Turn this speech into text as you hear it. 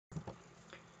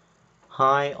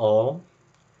Hi all,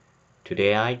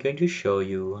 today I'm going to show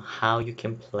you how you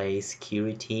can play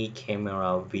security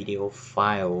camera video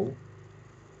file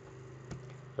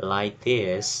like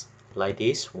this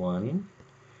one.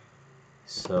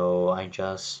 So I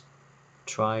just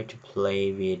try to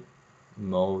play with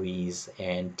movies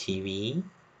and TV.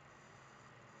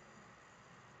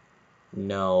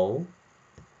 No,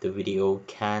 the video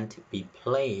can't be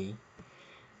played.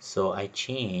 So I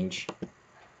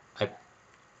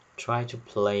try to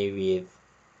play with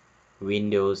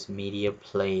Windows Media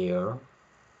Player.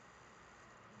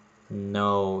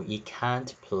 No, it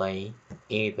can't play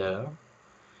either.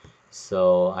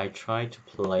 So I try to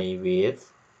play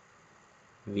with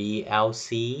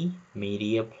VLC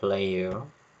media player.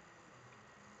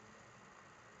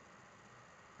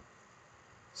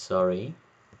 Sorry.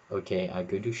 Okay, I'm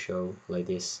going to show like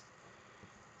this.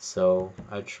 So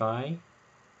I try.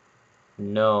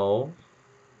 No,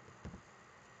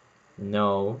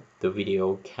 the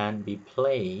video can't be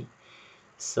played.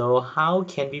 So how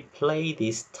can we play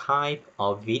this type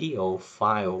of video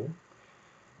file?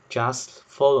 Just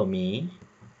follow me.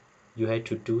 You have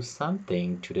to do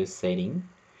something to the setting.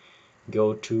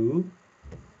 Go to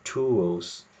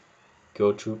Tools.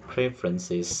 Go to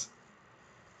Preferences.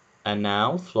 And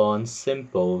now from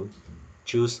Simple,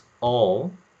 choose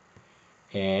All,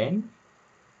 and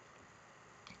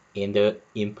in the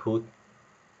Input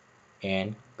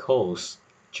and Codes,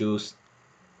 choose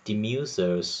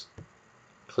Demusers.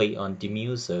 Click on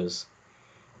Demusers.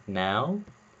 Now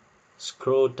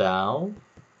scroll down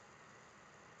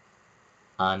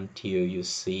until you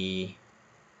see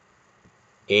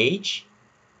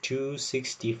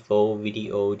H264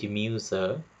 video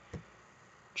demuser.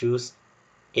 Choose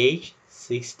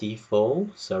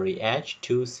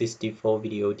H264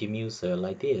 video demuser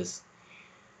like this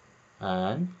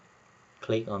and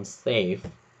click on Save.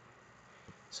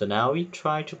 So now we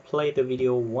try to play the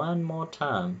video one more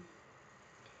time.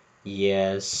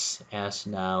 Yes, as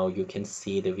now you can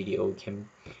see the video can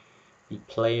be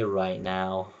played right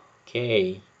now.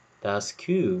 Okay, that's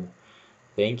cool.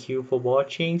 Thank you for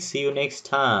watching. See you next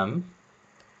time.